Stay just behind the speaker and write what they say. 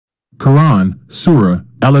Qur'an, Surah,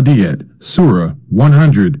 Al-Adiyat, Surah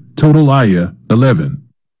 100, total ayah 11.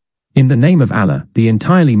 In the name of Allah, the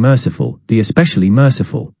entirely merciful, the especially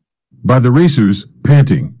merciful. By the racers,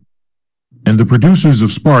 panting, and the producers of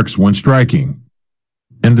sparks when striking,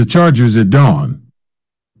 and the chargers at dawn,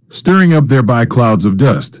 stirring up thereby clouds of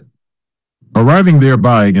dust, arriving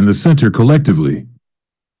thereby in the center collectively.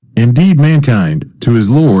 Indeed, mankind, to his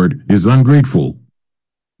Lord, is ungrateful.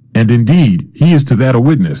 And indeed, he is to that a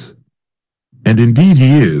witness. And indeed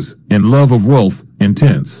he is, in love of wealth,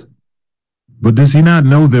 intense. But does he not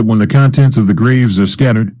know that when the contents of the graves are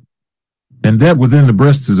scattered, and that within the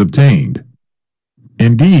breasts is obtained,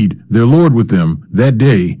 indeed, their Lord with them, that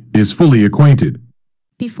day, is fully acquainted.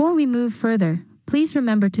 Before we move further, please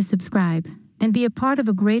remember to subscribe and be a part of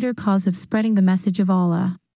a greater cause of spreading the message of Allah.